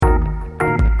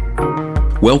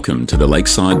Welcome to the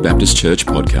Lakeside Baptist Church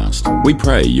podcast. We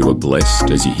pray you are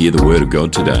blessed as you hear the Word of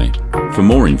God today. For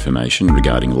more information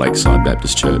regarding Lakeside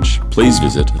Baptist Church, please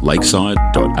visit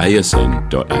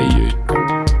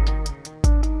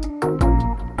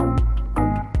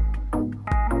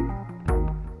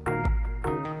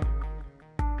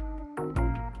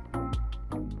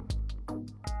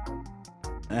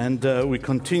And we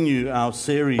continue our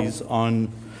series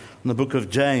on the book of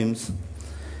James.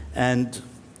 And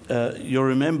you'll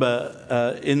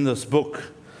remember in this book,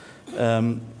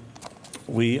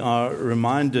 we are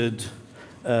reminded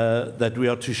that we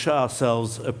are to show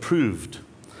ourselves approved.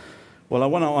 Well, I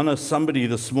want to honor somebody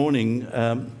this morning.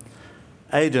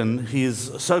 Aidan, he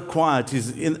is so quiet.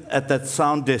 He's at that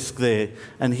sound desk there,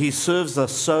 and he serves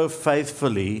us so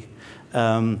faithfully,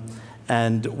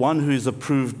 and one who is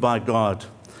approved by God.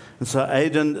 And so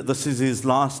Aidan, this is his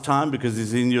last time because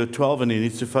he's in year 12 and he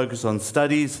needs to focus on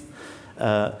studies.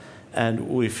 And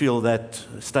we feel that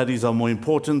studies are more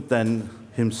important than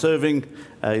him serving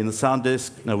in the sound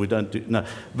desk. No, we don't do, no.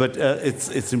 But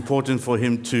it's important for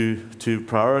him to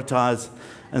prioritize.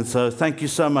 And so thank you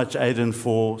so much, Aidan,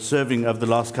 for serving over the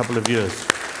last couple of years.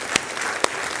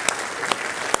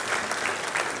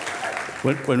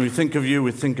 When we think of you,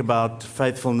 we think about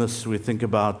faithfulness. We think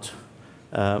about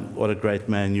what a great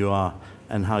man you are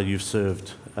and how you've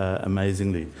served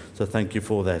amazingly. So thank you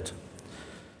for that.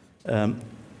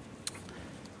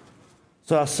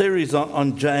 So our series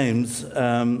on James,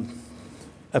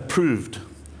 approved.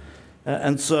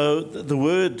 And so the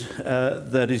word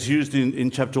that is used in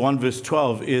chapter 1, verse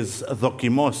 12 is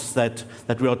dokimos, that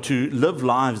we are to live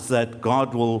lives that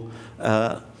God will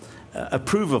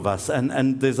approve of us.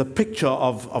 And there's a picture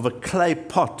of a clay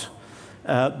pot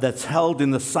that's held in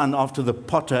the sun after the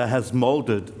potter has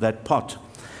molded that pot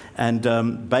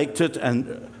and baked it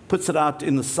and puts it out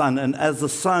in the sun. And as the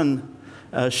sun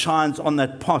shines on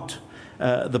that pot,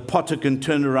 the potter can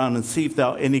turn around and see if there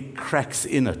are any cracks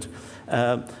in it.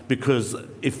 Because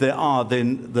if there are,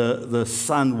 then the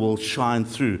sun will shine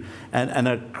through. And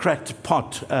a cracked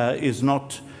pot is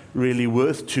not really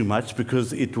worth too much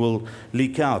because it will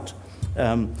leak out.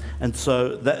 And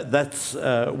so that's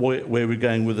where we're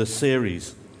going with the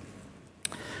series.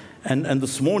 And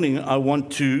this morning I want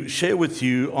to share with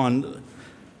you on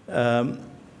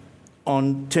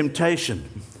temptation.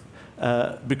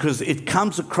 Because it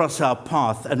comes across our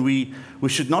path, and we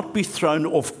should not be thrown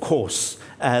off course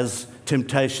as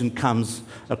temptation comes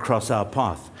across our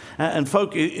path. And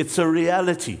folk, it's a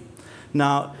reality.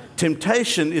 Now,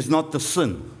 temptation is not the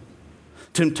sin.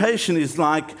 Temptation is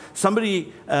like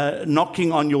somebody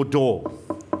knocking on your door.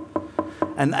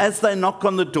 And as they knock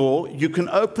on the door, you can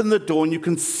open the door and you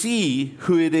can see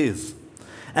who it is.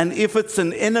 And if it's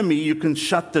an enemy, you can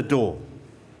shut the door.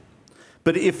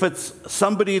 But if it's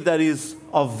somebody that is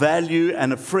of value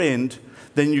and a friend,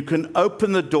 then you can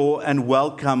open the door and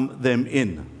welcome them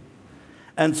in.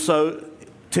 And so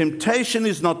temptation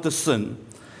is not the sin.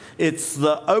 It's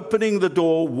the opening the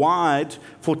door wide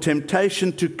for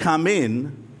temptation to come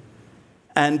in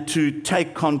and to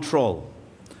take control.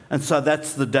 And so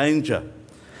that's the danger.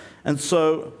 And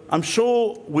so I'm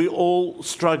sure we all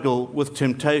struggle with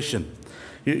temptation.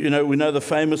 You know, we know the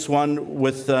famous one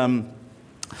with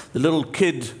the little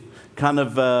kid kind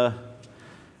of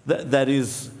that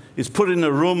is put in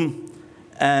a room,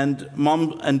 and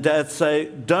mom and dad say,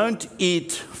 "Don't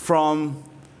eat from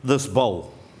this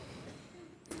bowl."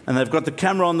 And they've got the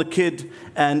camera on the kid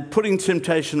and putting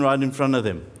temptation right in front of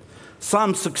them.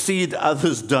 Some succeed,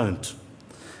 others don't.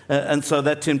 And so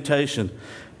that temptation.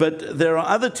 But there are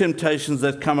other temptations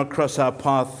that come across our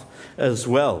path as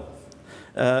well.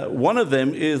 One of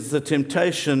them is the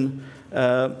temptation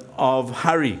of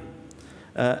hurry.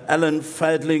 Alan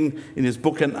Fadling, in his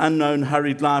book An Unknown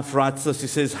Hurried Life, writes this. He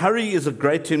says, "Hurry is a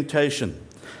great temptation.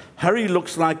 Hurry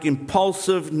looks like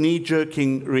impulsive,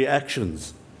 knee-jerking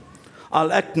reactions.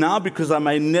 I'll act now because I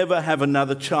may never have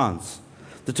another chance.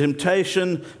 The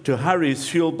temptation to hurry is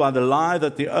fueled by the lie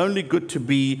that the only good to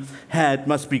be had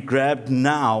must be grabbed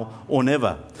now or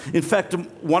never. In fact,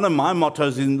 one of my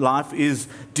mottos in life is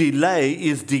delay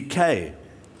is decay.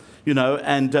 You know,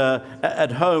 and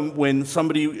at home, when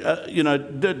somebody,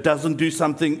 doesn't do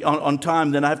something on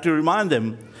time, then I have to remind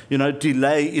them,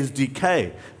 delay is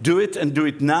decay. Do it and do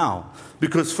it now.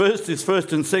 Because first is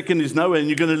first and second is nowhere, and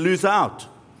you're going to lose out.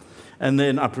 And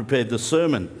then I prepared the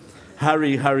sermon.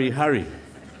 Hurry, hurry, hurry.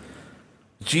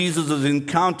 Jesus'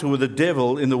 encounter with the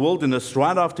devil in the wilderness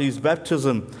right after his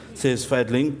baptism, says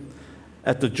Fadling,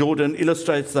 at the Jordan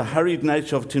illustrates the hurried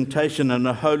nature of temptation and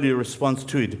a holy response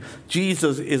to it.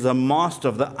 Jesus is a master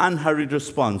of the unhurried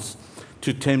response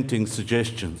to tempting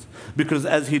suggestions, because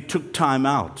as he took time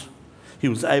out, he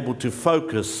was able to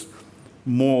focus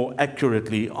more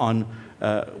accurately on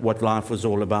what life was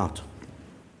all about.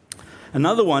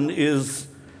 Another one is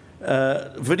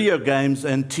video games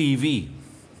and TV.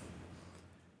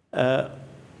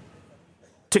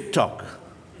 TikTok,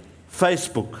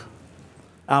 Facebook,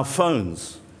 our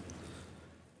phones.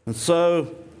 And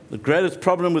so the greatest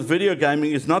problem with video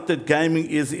gaming is not that gaming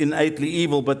is innately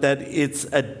evil, but that it's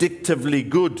addictively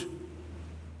good.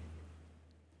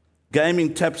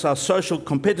 Gaming taps our social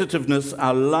competitiveness,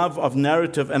 our love of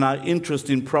narrative, and our interest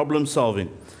in problem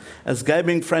solving. As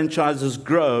gaming franchises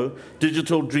grow,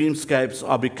 digital dreamscapes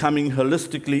are becoming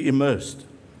holistically immersed.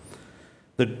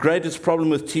 The greatest problem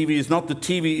with TV is not that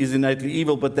TV is innately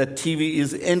evil, but that TV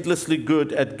is endlessly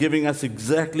good at giving us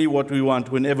exactly what we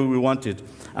want whenever we want it.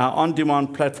 Our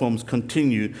on-demand platforms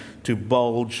continue to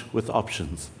bulge with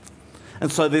options.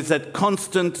 And so there's that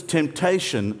constant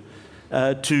temptation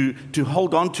to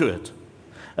hold on to it.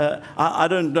 I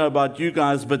don't know about you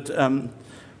guys, but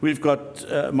we've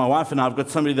got, my wife and I have got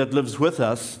somebody that lives with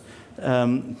us.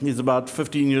 He's about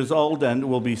 15 years old and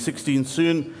will be 16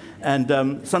 soon.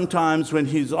 And sometimes when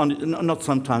he's on, not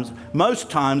sometimes, most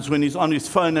times when he's on his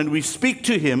phone and we speak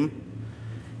to him,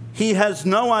 he has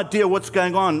no idea what's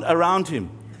going on around him.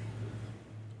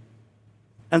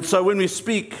 And so when we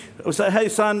speak, we say, hey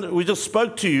son, we just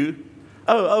spoke to you.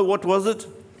 Oh, what was it?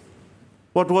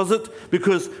 What was it?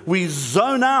 Because we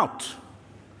zone out.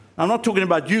 I'm not talking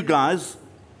about you guys.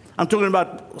 I'm talking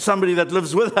about somebody that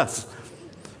lives with us.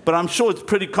 But I'm sure it's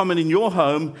pretty common in your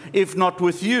home, if not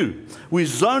with you. We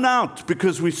zone out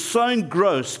because we're so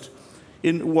engrossed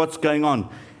in what's going on,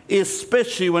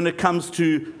 especially when it comes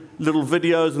to little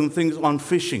videos and things on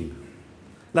fishing.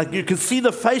 Like you can see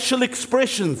the facial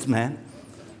expressions, man.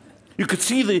 You could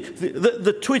see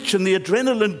the twitch and the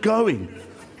adrenaline going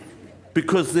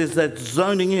because there's that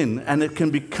zoning in, and it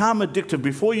can become addictive.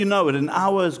 Before you know it, an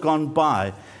hour has gone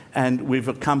by and we've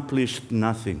accomplished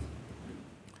nothing.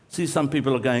 See, some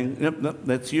people are going, yep,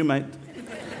 that's you, mate.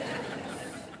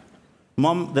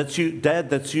 Mom, that's you. Dad,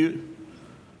 that's you.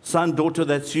 Son, daughter,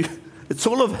 that's you. It's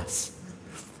all of us.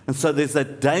 And so there's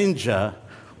that danger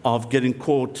of getting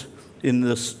caught in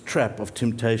this trap of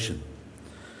temptation.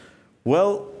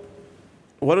 Well,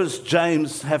 what does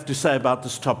James have to say about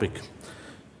this topic?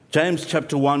 James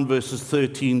chapter 1, verses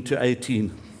 13 to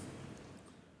 18.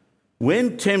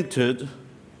 When tempted,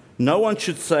 no one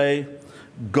should say,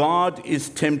 God is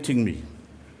tempting me.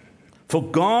 For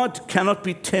God cannot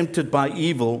be tempted by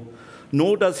evil,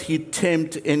 nor does he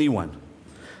tempt anyone.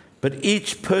 But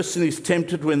each person is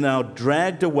tempted when they are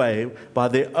dragged away by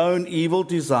their own evil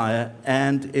desire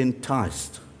and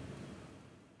enticed.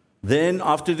 Then,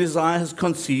 after desire has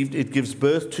conceived, it gives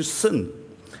birth to sin.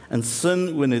 And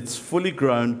sin, when it's fully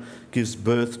grown, gives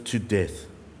birth to death.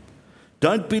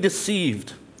 Don't be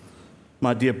deceived,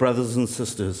 my dear brothers and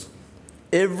sisters.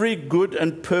 Every good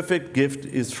and perfect gift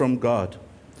is from God,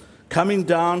 coming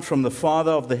down from the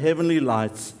Father of the heavenly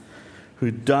lights,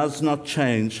 who does not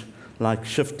change like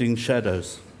shifting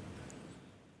shadows.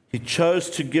 He chose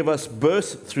to give us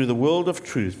birth through the world of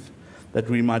truth, that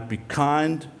we might be a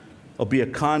kind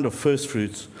of first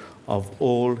fruits of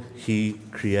all he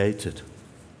created.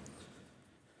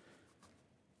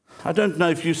 I don't know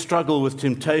if you struggle with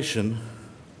temptation.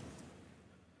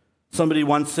 Somebody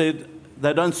once said,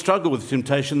 they don't struggle with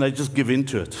temptation, they just give in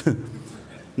to it.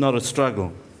 Not a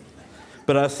struggle.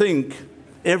 But I think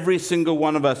every single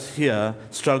one of us here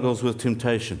struggles with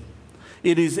temptation.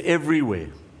 It is everywhere.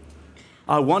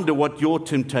 I wonder what your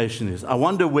temptation is. I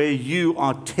wonder where you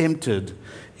are tempted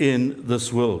in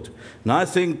this world. And I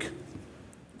think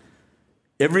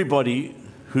everybody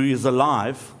who is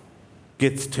alive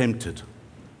gets tempted.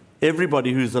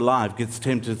 Everybody who's alive gets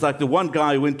tempted. It's like the one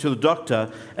guy who went to the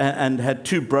doctor and had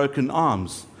 2 broken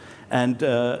arms. And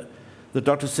the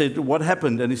doctor said, what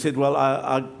happened? And he said, well,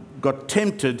 I got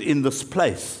tempted in this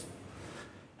place.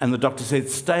 And the doctor said,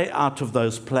 stay out of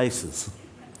those places.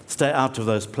 Stay out of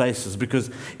those places,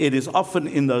 because it is often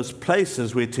in those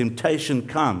places where temptation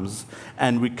comes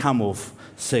and we come off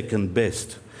second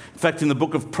best. In fact, in the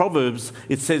book of Proverbs,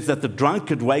 it says that the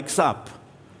drunkard wakes up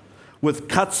with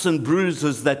cuts and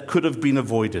bruises that could have been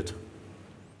avoided.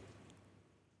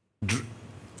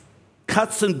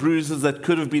 Cuts and bruises that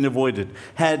could have been avoided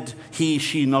had he,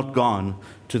 she not gone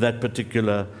to that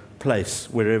particular place,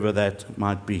 wherever that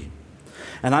might be.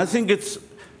 And I think it's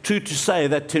true to say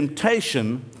that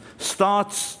temptation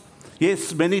starts,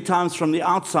 yes, many times from the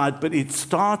outside, but it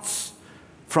starts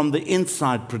from the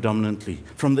inside predominantly,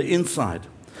 from the inside.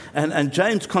 And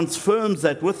James confirms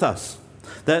that with us.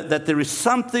 That there is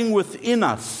something within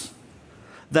us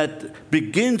that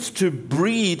begins to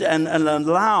breed and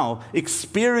allow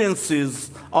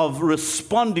experiences of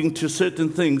responding to certain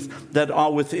things that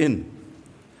are within.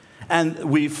 And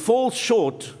we fall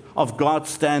short of God's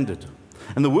standard.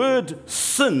 And the word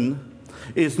sin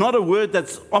is not a word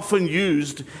that's often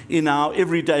used in our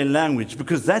everyday language,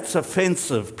 because that's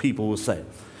offensive, people will say.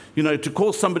 You know, to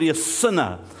call somebody a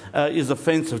sinner is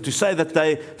offensive. To say that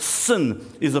they sin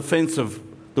is offensive,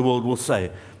 the world will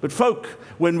say. But folk,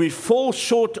 when we fall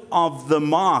short of the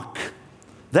mark,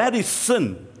 that is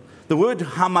sin. The word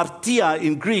hamartia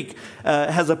in Greek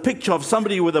has a picture of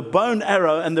somebody with a bow and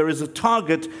arrow, and there is a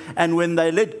target, and when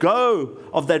they let go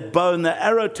of that bow and the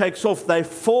arrow takes off, they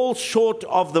fall short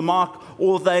of the mark,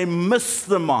 or they miss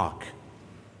the mark.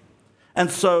 And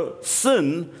so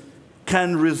sin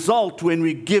can result when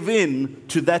we give in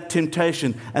to that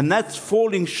temptation, and that's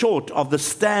falling short of the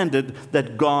standard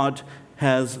that God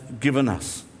has given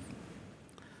us.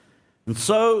 And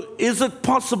so, is it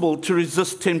possible to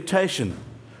resist temptation?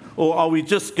 Or are we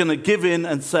just going to give in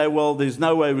and say, well, there's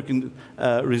no way we can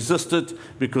resist it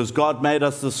because God made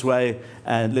us this way,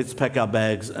 and let's pack our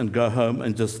bags and go home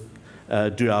and just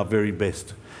do our very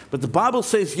best? But the Bible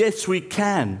says, yes, we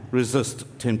can resist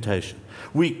temptation.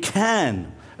 We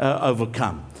can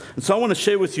overcome. And so I want to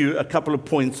share with you a couple of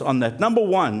points on that. Number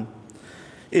one,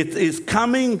 it is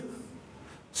coming,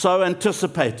 so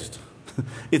anticipated.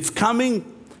 It's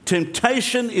coming.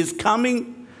 Temptation is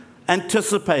coming,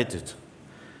 anticipated.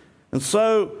 And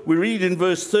so we read in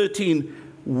verse 13,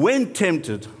 when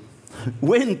tempted,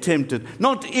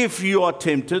 not if you are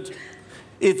tempted,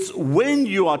 it's when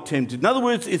you are tempted. In other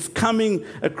words, it's coming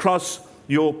across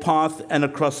your path and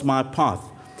across my path.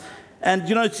 And,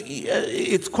 you know,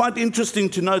 it's quite interesting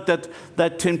to note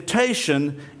that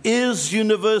temptation is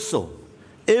universal.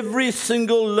 Every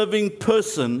single living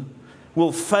person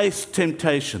will face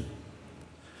temptation.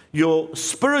 Your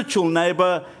spiritual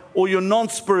neighbor or your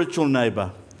non-spiritual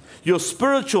neighbor, your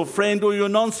spiritual friend or your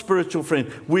non-spiritual friend,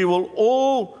 we will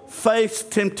all face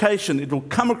temptation. It will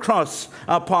come across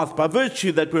our path. By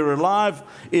virtue that we're alive,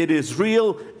 it is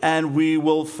real, and we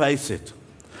will face it.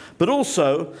 But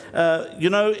also,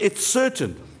 it's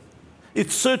certain.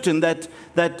 It's certain that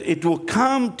it will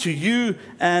come to you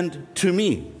and to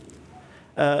me.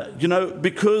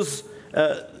 Because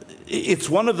it's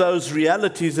one of those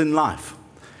realities in life.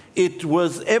 It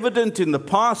was evident in the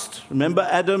past. Remember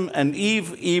Adam and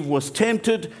Eve? Eve was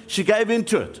tempted. She gave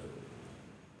into it.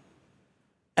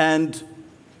 And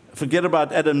forget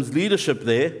about Adam's leadership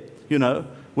there,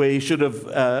 where he should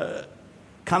have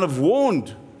kind of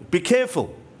warned, be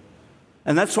careful.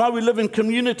 And that's why we live in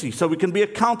community, so we can be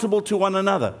accountable to one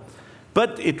another.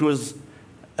 But it was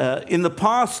in the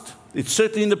past, it's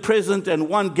certainly in the present, and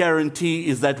one guarantee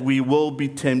is that we will be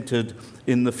tempted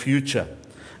in the future.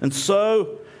 And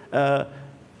so,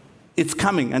 it's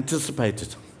coming,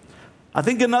 anticipated. I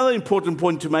think another important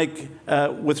point to make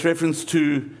with reference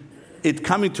to it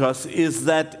coming to us is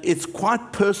that it's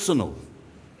quite personal.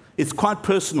 It's quite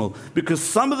personal, because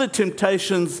some of the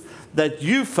temptations that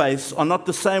you face are not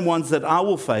the same ones that I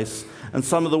will face, and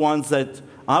some of the ones that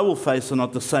I will face are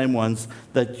not the same ones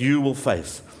that you will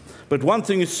face. But one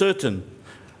thing is certain,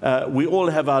 we all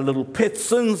have our little pet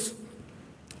sins,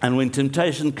 and when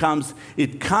temptation comes,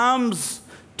 it comes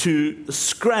to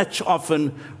scratch often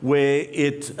where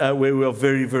we are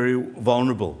very, very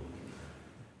vulnerable.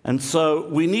 And so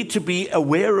we need to be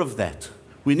aware of that.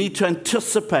 We need to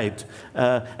anticipate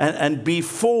and be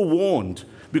forewarned,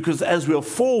 because as we are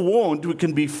forewarned, we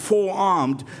can be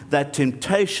forearmed that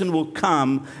temptation will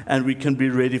come and we can be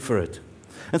ready for it.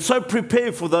 And so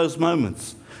prepare for those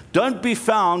moments. Don't be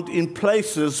found in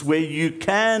places where you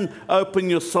can open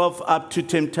yourself up to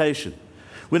temptation.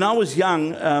 When I was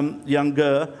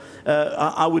younger,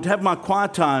 I would have my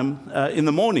quiet time in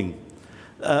the morning.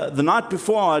 The night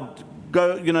before, I'd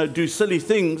go, do silly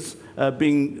things,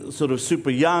 being sort of super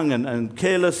young and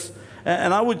careless.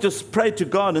 And I would just pray to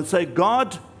God and say,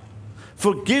 God,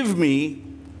 forgive me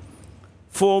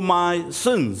for my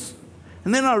sins.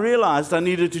 And then I realized I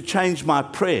needed to change my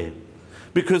prayer,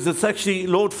 because it's actually,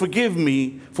 Lord, forgive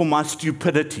me for my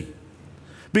stupidity.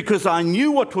 Because I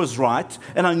knew what was right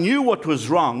and I knew what was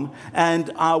wrong,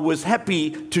 and I was happy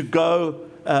to go,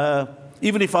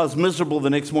 even if I was miserable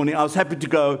the next morning, I was happy to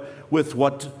go with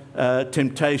what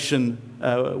temptation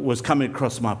was coming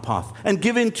across my path and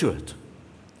give into it.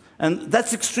 And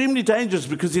that's extremely dangerous,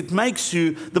 because it makes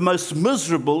you the most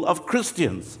miserable of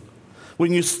Christians.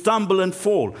 when you stumble and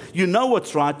fall. You know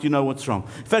what's right, you know what's wrong.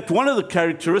 In fact, one of the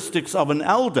characteristics of an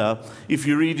elder, if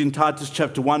you read in Titus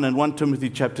chapter 1 and 1 Timothy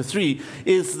chapter 3,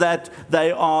 is that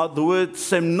they are, the word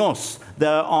semnos, they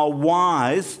are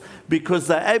wise because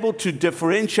they're able to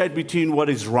differentiate between what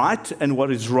is right and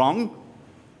what is wrong,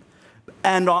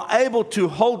 and are able to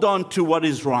hold on to what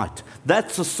is right.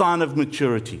 That's a sign of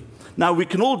maturity. Now, we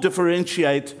can all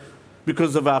differentiate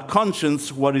because of our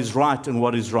conscience what is right and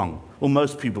what is wrong. Well,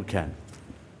 most people can.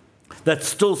 That's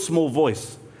still small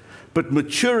voice. But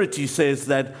maturity says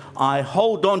that I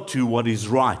hold on to what is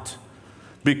right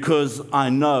because I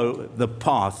know the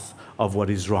path of what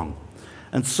is wrong.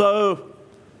 And so,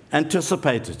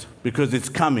 anticipate it because it's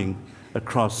coming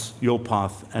across your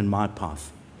path and my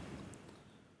path.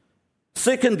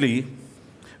 Secondly,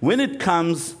 when it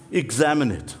comes, examine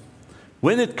it.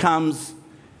 When it comes,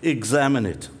 examine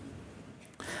it.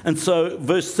 And so,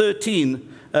 verse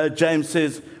 13, James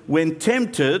says, when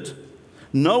tempted,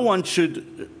 no one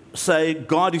should say,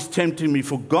 God is tempting me,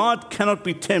 for God cannot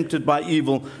be tempted by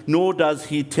evil, nor does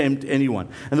he tempt anyone.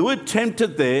 And the word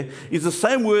tempted there is the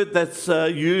same word that's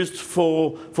used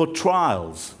for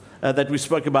trials that we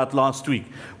spoke about last week.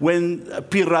 When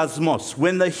pirasmos,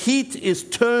 when the heat is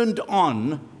turned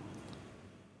on,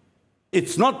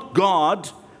 it's not God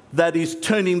that is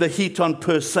turning the heat on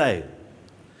per se.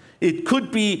 It could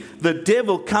be the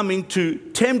devil coming to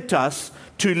tempt us,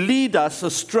 to lead us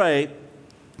astray,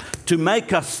 to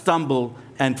make us stumble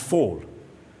and fall.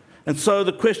 And so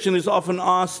the question is often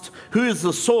asked, who is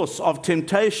the source of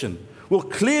temptation? Well,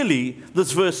 clearly,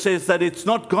 this verse says that it's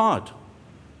not God.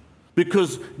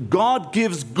 Because God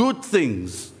gives good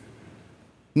things,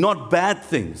 not bad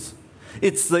things.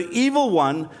 It's the evil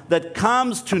one that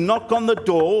comes to knock on the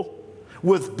door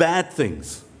with bad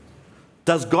things.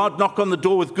 Does God knock on the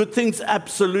door with good things?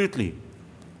 Absolutely.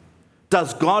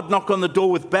 Does God knock on the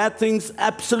door with bad things?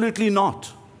 Absolutely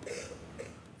not.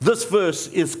 This verse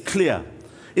is clear.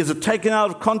 Is it taken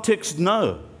out of context?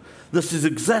 No. This is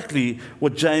exactly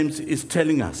what James is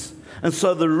telling us. And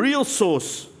so the real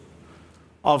source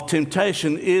of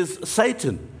temptation is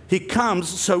Satan. He comes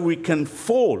so we can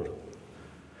fall.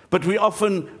 But we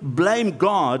often blame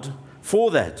God for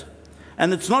that.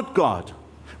 And it's not God.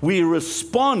 We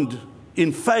respond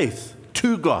in faith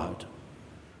to God.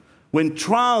 When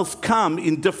trials come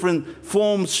in different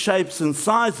forms, shapes, and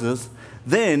sizes,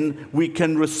 then we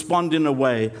can respond in a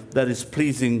way that is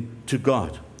pleasing to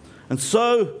God. And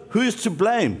so, who's to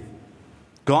blame?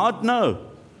 God? No.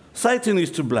 Satan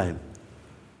is to blame.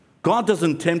 God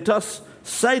doesn't tempt us.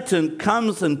 Satan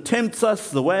comes and tempts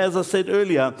us the way, as I said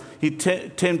earlier, he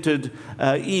tempted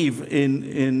Eve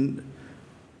in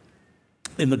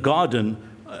the garden.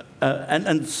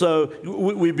 And so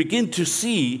we begin to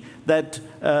see that,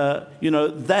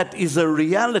 that is a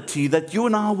reality that you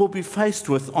and I will be faced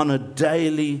with on a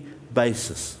daily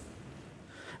basis.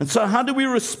 And so how do we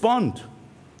respond?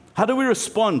 How do we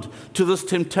respond to this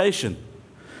temptation?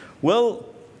 Well,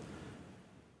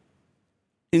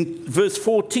 in verse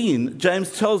 14,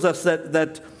 James tells us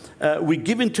that we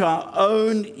give into our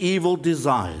own evil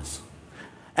desires.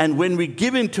 And when we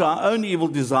give into our own evil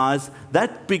desires,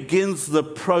 that begins the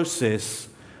process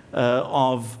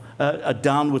of a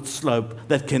downward slope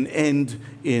that can end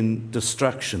in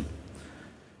destruction.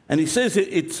 And he says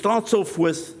it starts off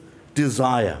with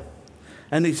desire.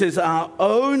 And he says our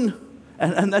own,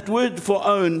 and that word for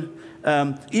own,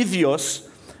 idios,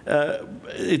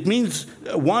 it means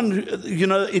one,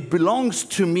 it belongs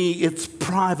to me, it's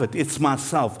private, it's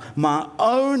myself. My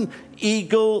own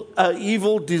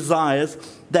evil desires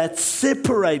that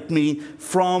separate me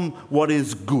from what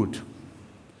is good.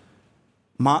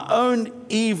 My own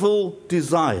evil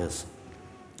desires.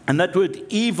 And that word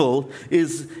evil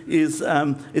is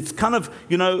it's kind of,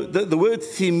 the word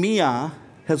themia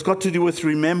has got to do with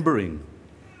remembering.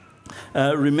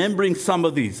 Remembering some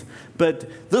of these.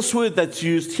 But this word that's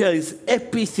used here is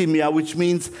epithemia, which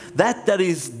means that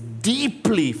is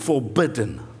deeply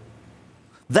forbidden.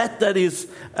 That is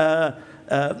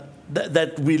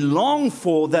that we long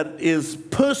for, that is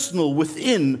personal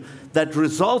within, that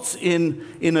results in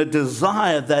a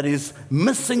desire that is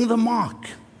missing the mark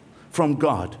from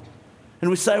God. And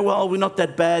we say, well, we're not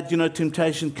that bad,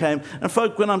 temptation came. And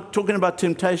folk, when I'm talking about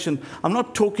temptation, I'm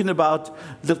not talking about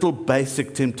little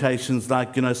basic temptations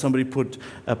like, somebody put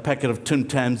a packet of Tim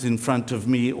Tams in front of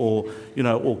me or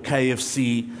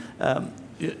KFC,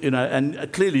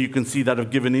 and clearly you can see that I've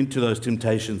given into those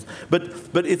temptations. But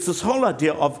it's this whole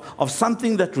idea of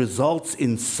something that results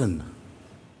in sin.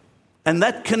 And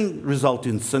that can result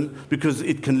in sin because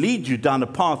it can lead you down a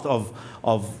path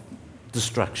of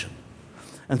destruction.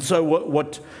 And so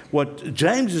what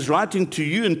James is writing to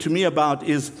you and to me about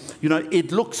is,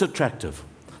 it looks attractive.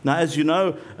 Now, as you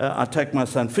know, I take my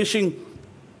son fishing,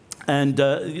 and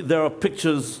there are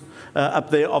pictures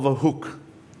up there of a hook.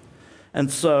 And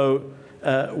so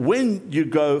when you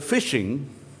go fishing,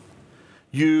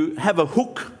 you have a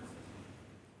hook,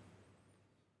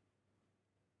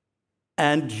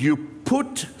 and you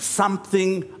put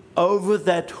something over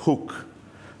that hook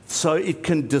so it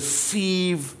can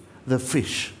deceive the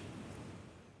fish.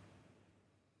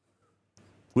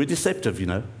 We're deceptive,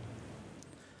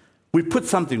 We put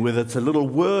something, whether it's a little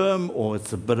worm or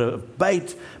it's a bit of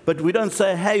bait, but we don't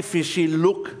say, hey, fishy,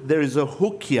 look, there is a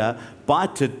hook here,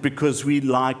 bite it because we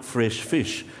like fresh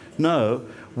fish. No,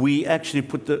 we actually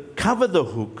cover the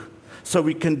hook so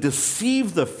we can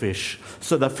deceive the fish,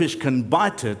 so the fish can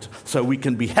bite it, so we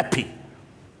can be happy.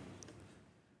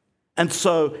 And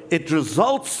so it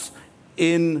results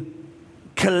in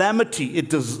calamity.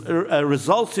 It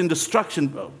results in destruction,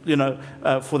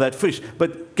 for that fish.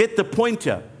 But get the point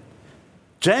here.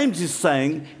 James is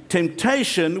saying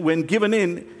temptation, when given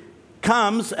in,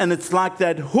 comes, and it's like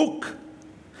that hook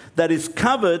that is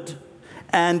covered,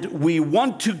 and we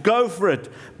want to go for it.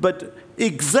 But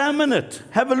examine it.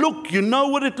 Have a look. You know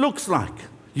what it looks like.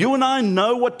 You and I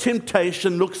know what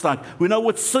temptation looks like. We know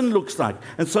what sin looks like.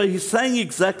 And so he's saying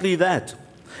exactly that.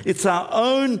 It's our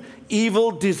own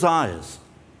evil desires.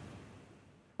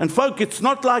 And folk, it's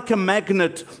not like a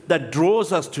magnet that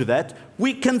draws us to that.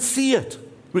 We can see it.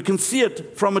 We can see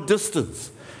it from a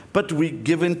distance, but we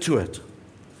give in to it.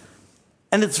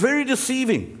 And it's very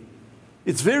deceiving.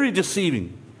 It's very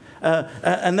deceiving.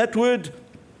 And that word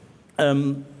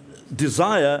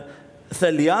desire,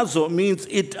 theliazo, means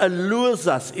it allures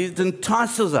us, it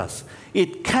entices us,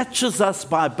 it catches us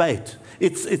by bait.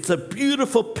 It's a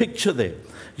beautiful picture there,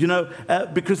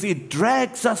 because it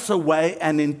drags us away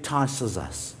and entices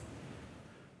us.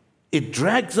 It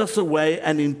drags us away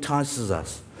and entices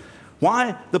us.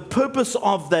 Why? The purpose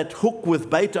of that hook with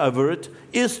bait over it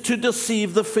is to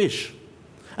deceive the fish.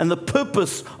 And the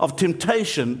purpose of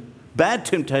temptation, bad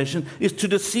temptation, is to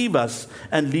deceive us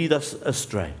and lead us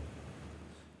astray.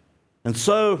 And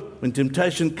so, when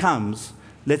temptation comes,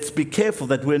 let's be careful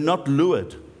that we're not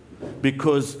lured,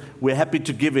 because we're happy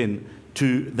to give in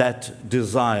to that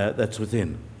desire that's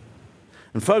within.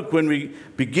 And folk, when we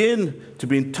begin to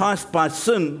be enticed by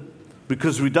sin,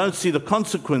 because we don't see the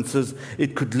consequences,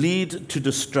 it could lead to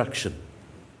destruction.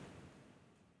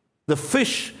 The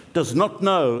fish does not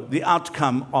know the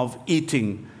outcome of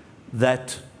eating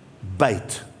that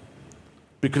bait,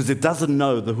 because it doesn't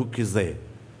know the hook is there.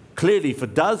 Clearly, if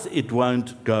it does, it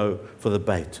won't go for the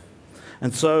bait.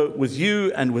 And so, with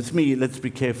you and with me, let's be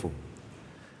careful.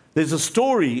 There's a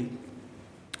story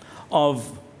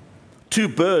of two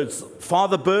birds,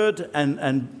 father bird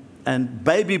and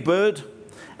baby bird,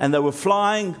 and they were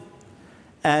flying,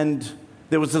 and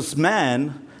there was this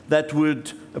man that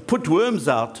would put worms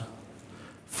out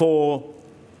for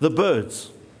the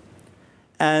birds.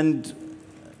 And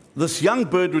this young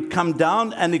bird would come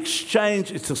down and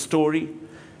exchange, it's a story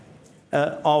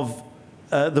of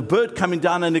the bird coming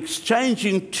down and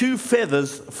exchanging 2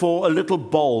 feathers for a little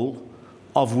bowl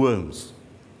of worms.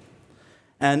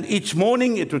 And each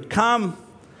morning it would come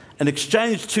and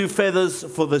exchange 2 feathers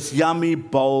for this yummy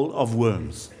bowl of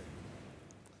worms.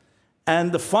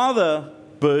 And the father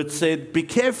bird said, be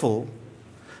careful,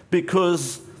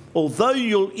 because although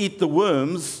you'll eat the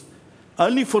worms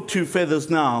only for 2 feathers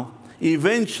now,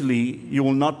 eventually you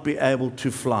will not be able to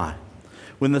fly.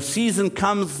 When the season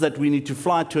comes that we need to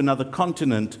fly to another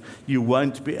continent, you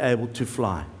won't be able to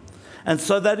fly. And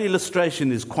so that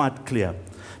illustration is quite clear.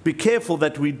 Be careful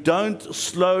that we don't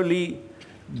slowly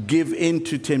give in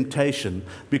to temptation,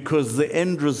 because the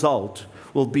end result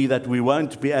will be that we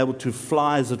won't be able to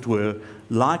fly, as it were,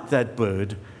 like that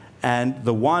bird, and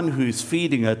the one who's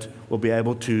feeding it will be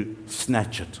able to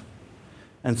snatch it.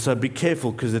 And so be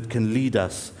careful, because it can lead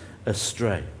us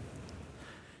astray.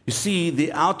 You see,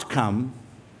 the outcome,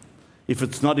 if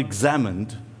it's not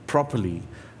examined properly,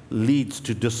 leads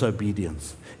to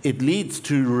disobedience. It leads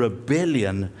to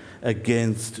rebellion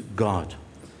against God.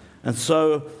 And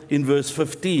so in verse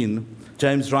 15,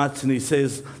 James writes and he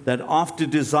says that after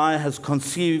desire has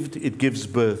conceived, it gives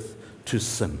birth to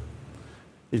sin.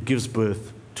 It gives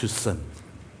birth to sin.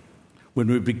 When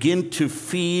we begin to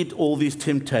feed all these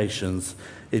temptations,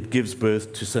 it gives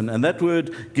birth to sin. And that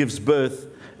word gives birth,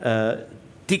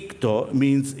 dicto,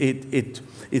 means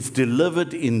it's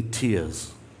delivered in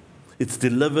tears. It's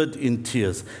delivered in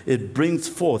tears. It brings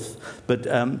forth, but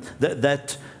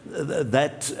that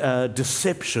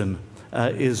deception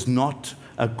is not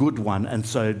a good one, and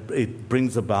so it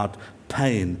brings about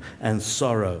pain and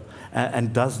sorrow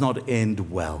and does not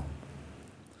end well.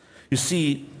 You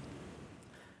see,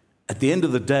 at the end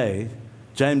of the day,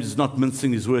 James is not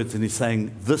mincing his words, and he's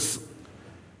saying this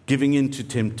giving in to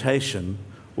temptation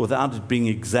without it being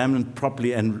examined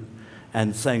properly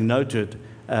and saying no to it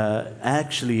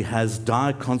actually has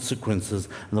dire consequences,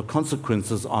 and the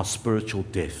consequences are spiritual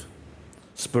death.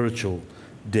 Spiritual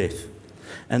death.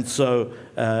 And so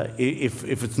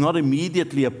if it's not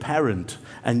immediately apparent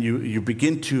and you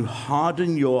begin to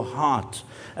harden your heart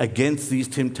against these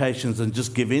temptations and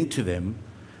just give in to them,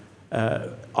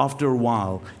 after a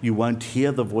while you won't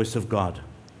hear the voice of God.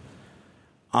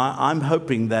 I'm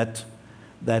hoping that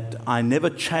I never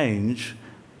change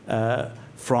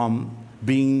from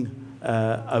being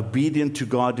obedient to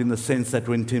God in the sense that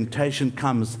when temptation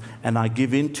comes and I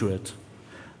give in to it,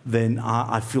 then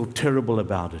I feel terrible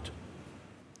about it.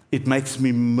 It makes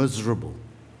me miserable.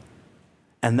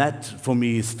 And that, for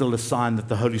me, is still a sign that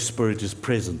the Holy Spirit is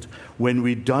present. When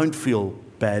we don't feel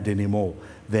bad anymore,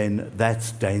 then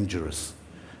that's dangerous.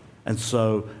 And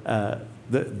so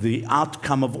the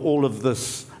outcome of all of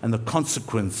this and the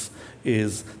consequence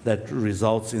is that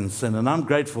results in sin. And I'm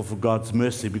grateful for God's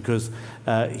mercy because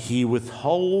He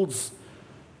withholds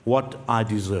what I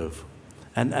deserve.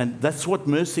 And that's what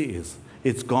mercy is.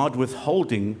 It's God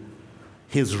withholding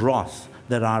His wrath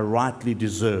that I rightly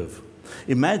deserve.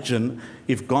 Imagine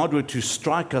if God were to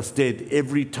strike us dead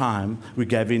every time we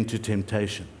gave in to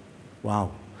temptation.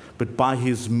 Wow. But by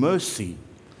His mercy,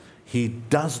 He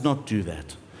does not do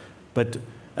that. But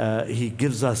He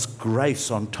gives us grace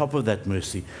on top of that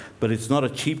mercy. But it's not a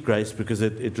cheap grace because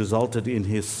it resulted in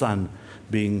His Son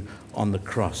being on the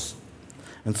cross.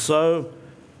 And so,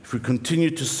 if we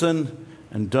continue to sin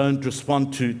and don't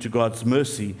respond to God's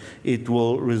mercy, it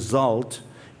will result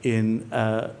in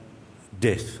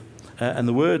death. And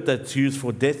the word that's used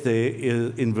for death there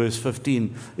in verse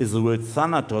 15 is the word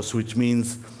thanatos, which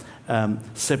means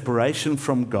separation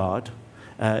from God.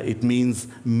 It means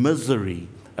misery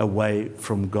away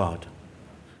from God.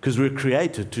 Because we're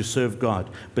created to serve God.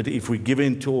 But if we give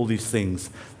in to all these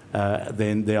things,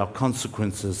 then there are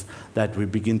consequences that we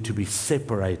begin to be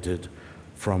separated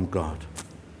from God.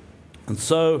 And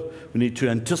so we need to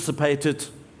anticipate it.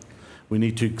 We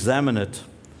need to examine it.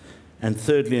 And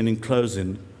thirdly, and in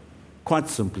closing, quite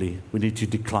simply, we need to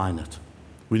decline it.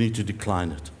 We need to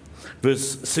decline it.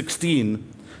 Verse 16,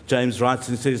 James writes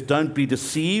and says, don't be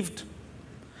deceived.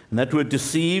 And that word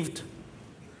deceived,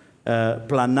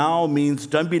 planao, means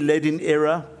don't be led in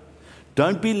error.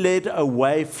 Don't be led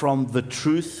away from the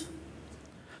truth.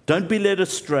 Don't be led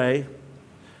astray.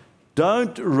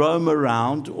 Don't roam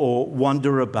around or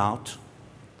wander about.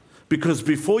 Because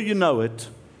before you know it,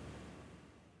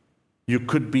 you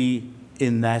could be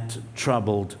in that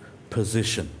troubled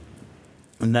position.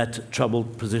 In that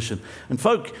troubled position. And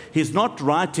folk, he's not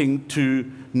writing to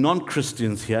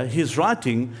non-Christians here. He's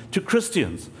writing to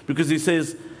Christians. Because he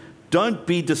says, don't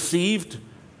be deceived,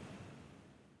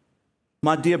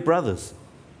 my dear brothers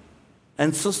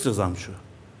and sisters, I'm sure.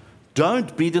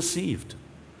 Don't be deceived,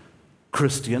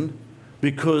 Christian,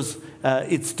 because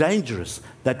it's dangerous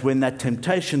that when that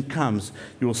temptation comes,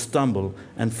 you'll stumble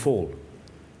and fall.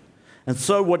 And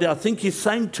so what I think he's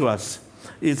saying to us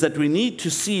is that we need to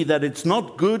see that it's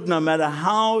not good no matter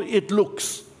how it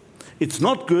looks. It's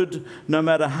not good no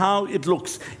matter how it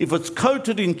looks. If it's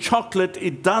coated in chocolate,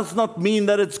 it does not mean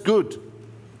that it's good,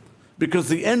 because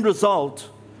the end result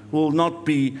will not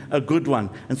be a good one.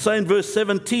 And so in verse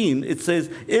 17, it says,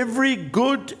 every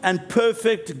good and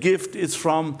perfect gift is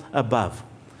from above.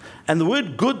 And the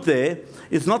word good there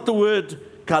is not the word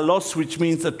kalos, which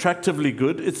means attractively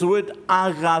good. It's the word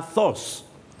agathos.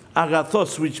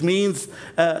 Agathos, which means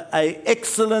a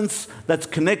excellence that's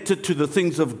connected to the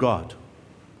things of God.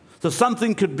 So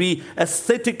something could be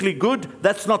aesthetically good.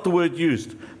 That's not the word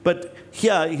used. But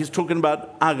here he's talking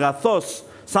about agathos,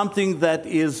 something that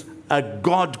is a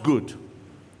God good.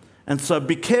 And so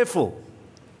be careful,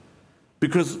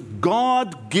 because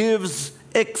God gives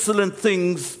excellent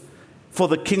things for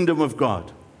the kingdom of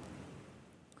God.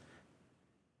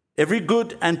 Every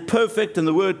good and perfect, and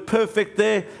the word perfect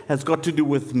there has got to do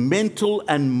with mental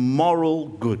and moral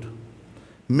good.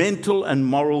 Mental and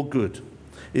moral good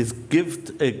is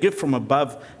a gift from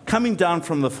above, coming down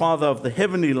from the Father of the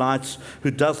heavenly lights,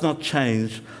 who does not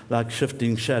change like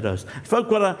shifting shadows. Folk,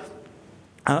 what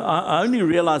I only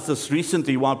realized this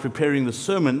recently while preparing the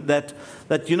sermon, that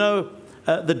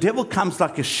the devil comes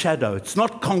like a shadow. It's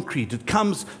not concrete. It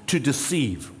comes to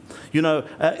deceive.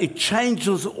 It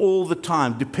changes all the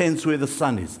time, depends where the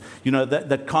sun is.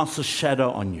 That casts a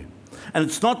shadow on you. And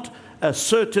it's not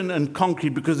certain and concrete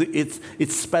because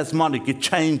it's spasmodic. It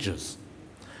changes.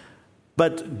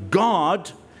 But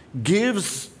God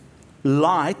gives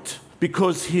light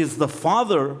because He is the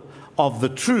Father of the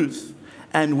truth.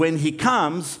 And when He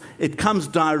comes, it comes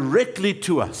directly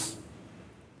to us.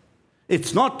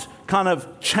 It's not kind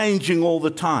of changing all the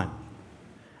time.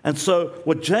 And so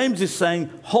what James is saying,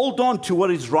 hold on to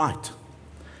what is right.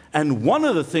 And one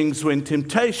of the things when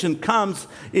temptation comes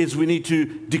is we need to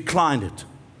decline it.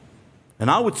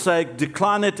 And I would say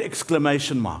decline it,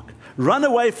 exclamation mark. Run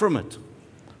away from it.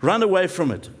 Run away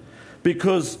from it.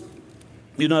 Because,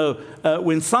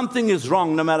 when something is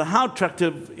wrong, no matter how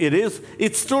attractive it is,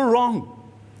 it's still wrong.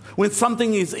 When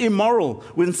something is immoral,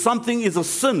 when something is a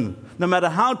sin, no matter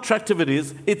how attractive it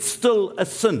is, it's still a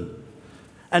sin.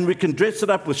 And we can dress it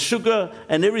up with sugar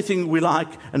and everything we like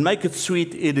and make it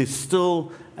sweet, it is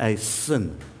still a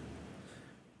sin.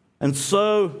 And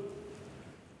so,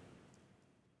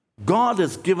 God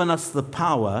has given us the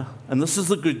power, and this is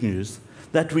the good news,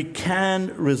 that we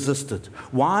can resist it.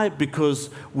 Why? Because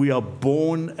we are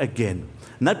born again.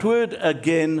 And that word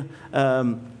again,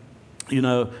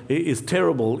 is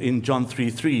terrible in John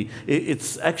 3:3.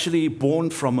 It's actually born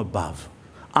from above.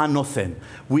 Anothen.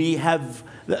 We have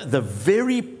the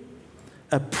very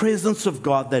presence of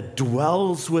God that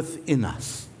dwells within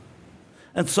us.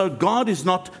 And so God is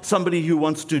not somebody who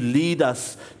wants to lead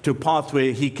us to a path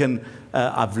where He can,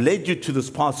 I've led you to this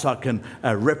path so I can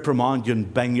reprimand you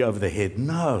and bang you over the head.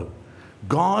 No.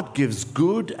 God gives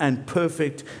good and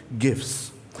perfect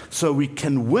gifts so we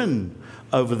can win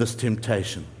over this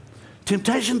temptation.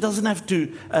 Temptation doesn't have to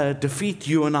defeat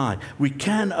you and I. We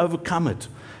can overcome it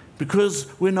because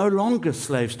we're no longer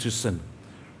slaves to sin.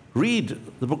 Read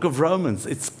the book of Romans.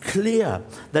 It's clear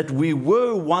that we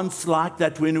were once like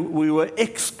that when we were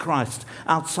ex-Christ,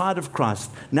 outside of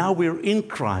Christ. Now we're in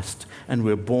Christ and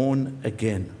we're born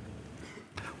again.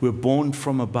 We're born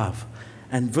from above.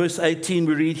 And verse 18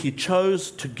 we read, He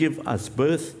chose to give us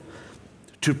birth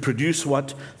to produce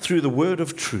what? Through the word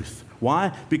of truth.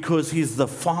 Why? Because He's the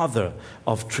Father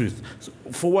of truth.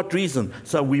 For what reason?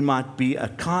 So we might be a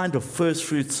kind of first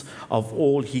fruits of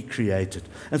all He created.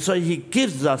 And so He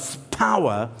gives us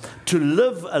power to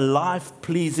live a life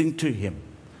pleasing to Him.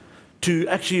 To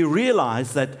actually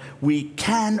realize that we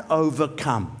can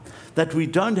overcome. That we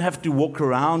don't have to walk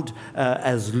around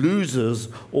as losers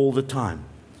all the time.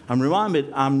 I'm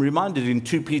reminded in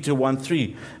 2 Peter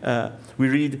 1:3, we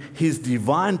read, His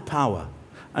divine power.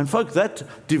 And folks, that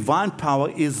divine power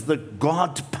is the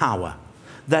God power.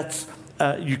 That's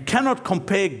you cannot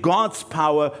compare God's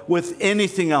power with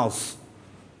anything else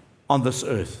on this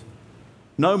earth.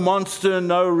 No Monster,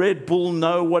 no Red Bull,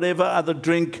 no whatever other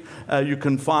drink you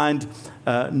can find,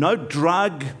 no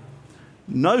drug,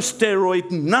 no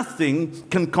steroid, nothing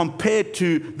can compare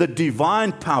to the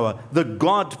divine power, the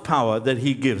God power that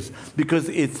He gives. Because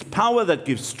it's power that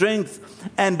gives strength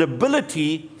and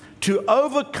ability to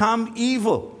overcome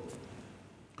evil.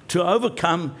 To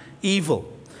overcome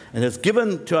evil. And has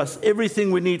given to us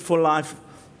everything we need for life,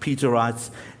 Peter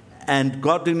writes, and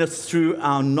godliness through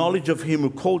our knowledge of Him who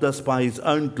called us by His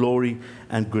own glory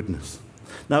and goodness.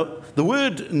 Now, the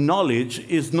word knowledge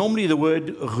is normally the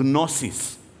word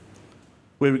gnosis,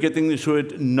 where we get the English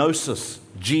word gnosis,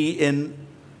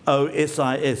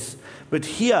 Gnosis. But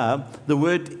here, the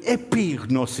word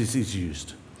epignosis is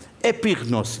used.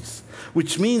 Epignosis,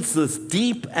 which means this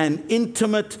deep and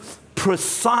intimate,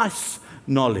 precise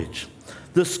knowledge,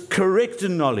 this correct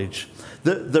knowledge,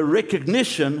 the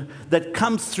recognition that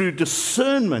comes through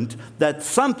discernment that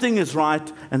something is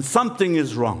right and something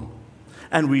is wrong.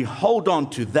 And we hold on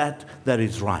to that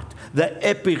is right, the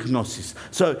epignosis.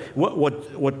 So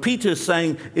what Peter is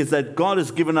saying is that God has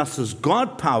given us His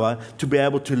God power to be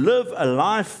able to live a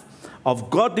life of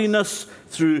godliness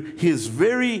through His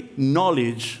very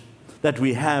knowledge that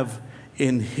we have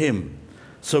in Him.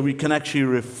 So we can actually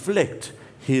reflect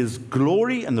His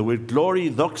glory, and the word glory,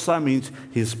 doxa, means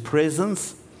His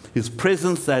presence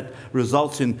that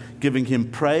results in giving Him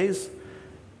praise,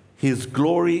 His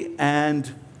glory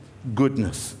and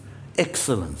goodness,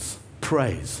 excellence,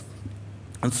 praise.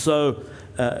 And so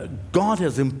God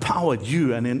has empowered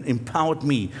you and empowered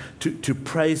me to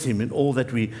praise Him in all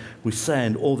that we say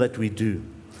and all that we do.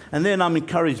 And then I'm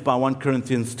encouraged by 1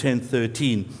 Corinthians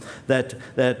 10:13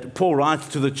 that Paul writes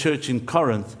to the church in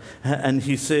Corinth, and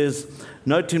he says,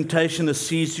 no temptation has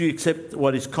seized you except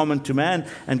what is common to man,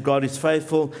 and God is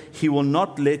faithful. He will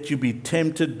not let you be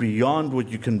tempted beyond what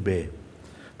you can bear.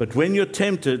 But when you're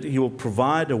tempted, He will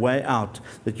provide a way out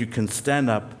that you can stand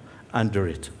up under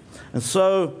it. And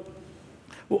so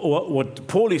what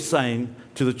Paul is saying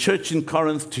to the church in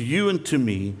Corinth, to you and to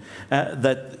me,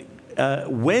 that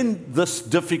when this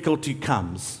difficulty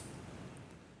comes,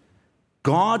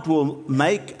 God will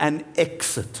make an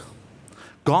exit.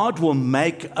 God will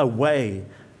make a way.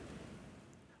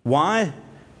 Why?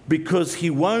 Because He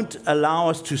won't allow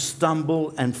us to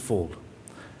stumble and fall.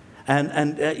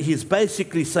 And He's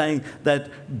basically saying that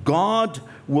God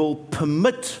will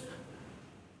permit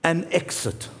an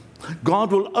exit.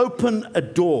 God will open a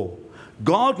door.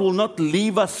 God will not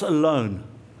leave us alone.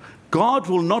 God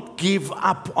will not give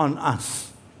up on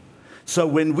us. So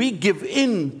when we give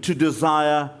in to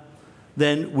desire,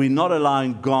 then we're not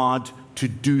allowing God to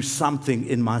do something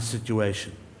in my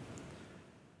situation.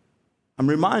 I'm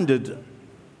reminded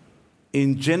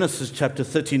in Genesis chapter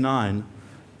 39,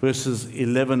 verses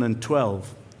 11 and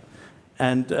 12.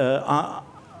 And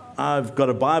I've got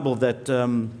a Bible that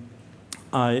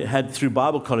I had through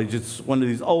Bible college. It's one of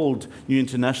these old New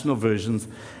International Versions.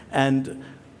 And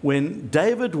when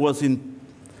David was in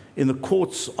the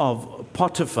courts of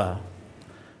Potiphar,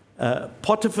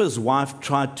 Potiphar's wife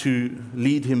tried to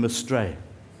lead him astray.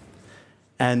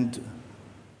 And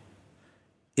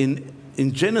in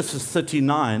Genesis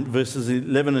 39, verses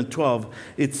 11 and 12,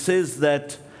 it says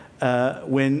that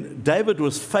when David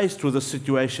was faced with a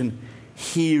situation,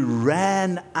 he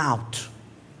ran out.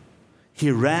 He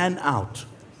ran out.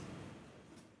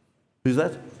 Who's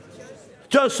that?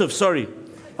 Joseph, sorry.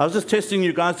 I was just testing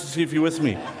you guys to see if you're with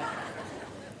me.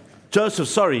 Joseph,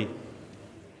 sorry.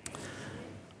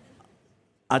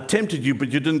 I tempted you,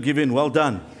 but you didn't give in. Well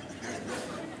done.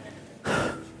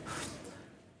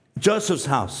 Joseph's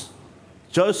house.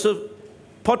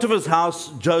 Potiphar's house,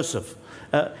 Joseph.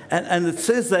 And it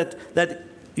says that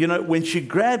when she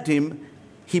grabbed him,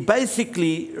 he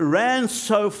basically ran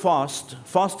so fast,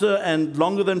 faster and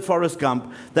longer than Forrest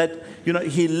Gump, that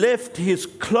he left his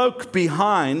cloak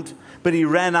behind, but he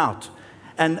ran out.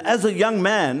 And as a young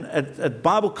man at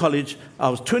Bible college, I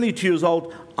was 22 years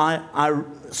old, I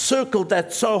circled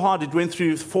that so hard it went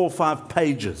through 4 or 5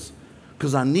 pages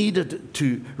because I needed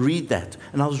to read that.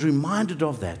 And I was reminded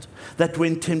of that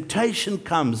when temptation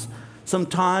comes,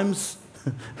 sometimes,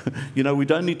 we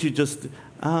don't need to just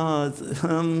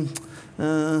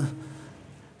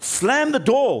slam the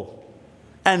door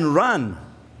and run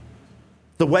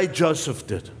the way Joseph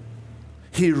did.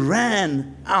 He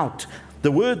ran out.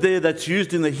 The word there that's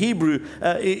used in the Hebrew,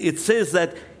 it says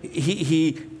that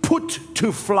he put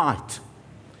to flight.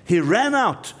 He ran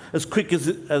out as quick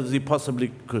as he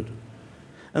possibly could.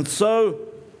 And so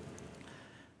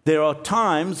there are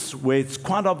times where it's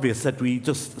quite obvious that we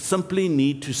just simply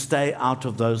need to stay out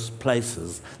of those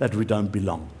places that we don't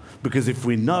belong. Because if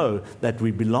we know that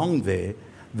we belong there,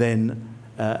 then,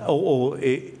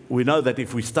 we know that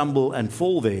if we stumble and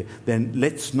fall there, then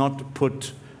let's not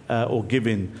put or give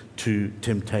in to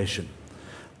temptation.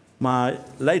 My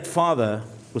late father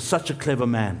was such a clever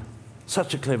man.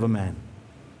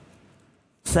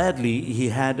 Sadly, he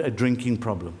had a drinking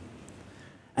problem.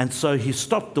 And so he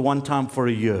stopped the one time for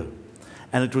a year.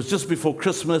 And it was just before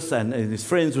Christmas, and his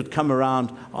friends would come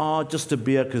around, just a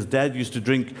beer, because Dad used to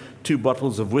drink 2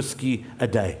 bottles of whiskey a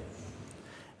day.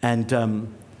 And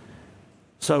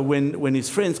so when his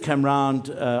friends came around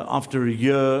after a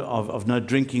year of no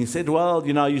drinking, he said, well,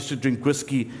 I used to drink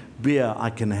whiskey, beer I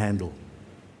can handle.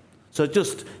 So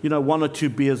just, 1 or 2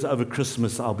 beers over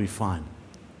Christmas, I'll be fine.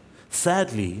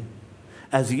 Sadly,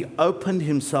 as he opened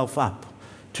himself up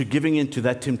to giving into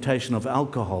that temptation of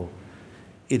alcohol,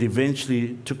 it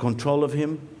eventually took control of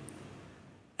him,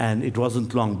 and it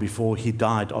wasn't long before he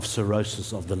died of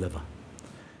cirrhosis of the liver.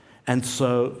 And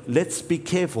so let's be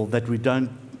careful that we don't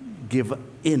give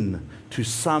in to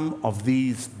some of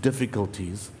these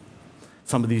difficulties,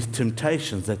 some of these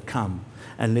temptations that come,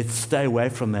 and let's stay away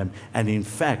from them, and in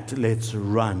fact, let's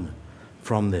run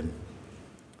from them.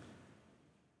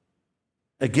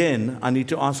 Again, I need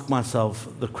to ask myself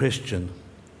the question,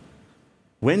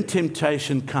 when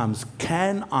temptation comes,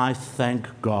 can I thank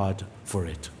God for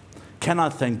it? Can I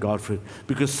thank God for it?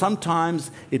 Because sometimes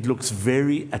it looks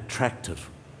very attractive.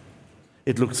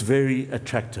 It looks very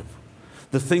attractive.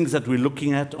 The things that we're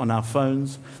looking at on our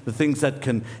phones, the things that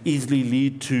can easily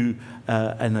lead to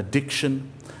an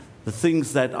addiction, the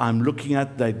things that I'm looking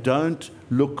at, they don't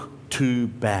look too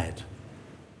bad.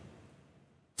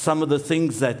 Some of the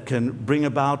things that can bring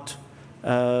about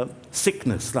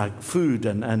sickness, like food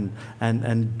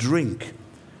and drink.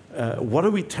 What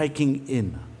are we taking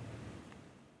in?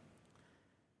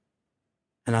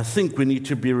 And I think we need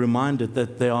to be reminded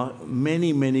that there are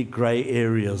many, many gray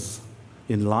areas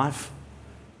in life,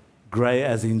 gray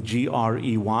as in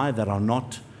G-R-E-Y, that are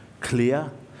not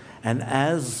clear. And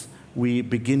as we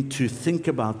begin to think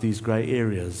about these gray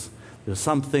areas, there are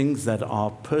some things that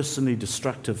are personally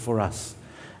destructive for us,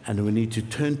 and we need to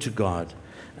turn to God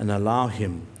and allow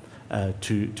Him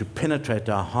to penetrate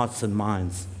our hearts and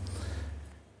minds.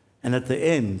 And at the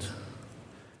end,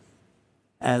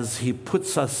 as He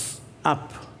puts us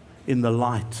up in the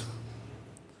light,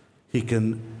 He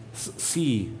can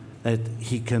see that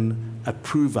He can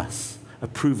approve us.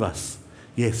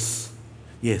 Yes,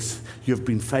 you've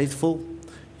been faithful.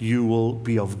 You will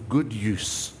be of good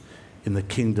use in the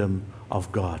kingdom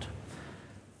of God.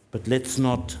 But let's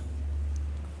not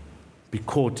be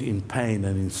caught in pain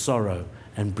and in sorrow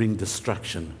and bring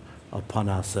destruction upon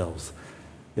ourselves.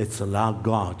 Let's allow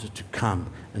God to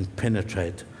come and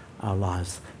penetrate our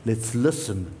lives. Let's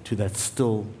listen to that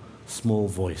still, small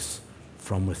voice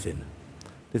from within.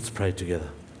 Let's pray together.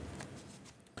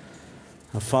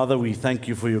 Our Father, we thank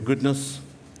you for your goodness.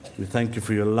 We thank you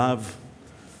for your love.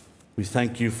 We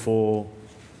thank you for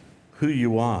who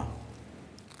you are.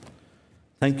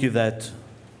 Thank you that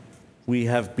we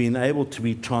have been able to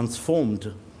be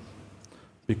transformed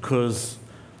because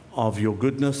of your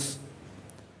goodness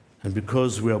and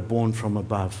because we are born from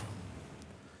above.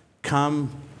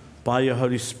 Come by your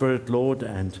Holy Spirit, Lord,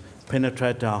 and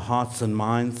penetrate our hearts and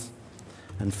minds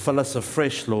and fill us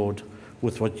afresh, Lord,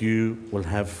 with what you will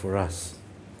have for us.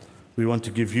 We want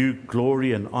to give you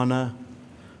glory and honor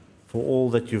for all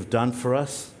that you've done for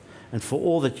us and for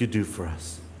all that you do for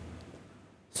us.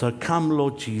 So come,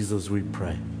 Lord Jesus, we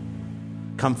pray.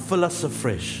 Come fill us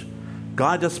afresh.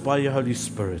 Guide us by your Holy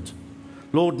Spirit.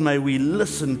 Lord, may we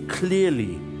listen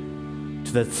clearly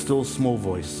to that still small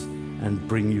voice and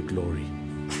bring you glory.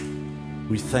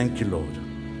 We thank you, Lord,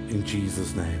 in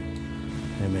Jesus'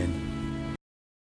 name. Amen.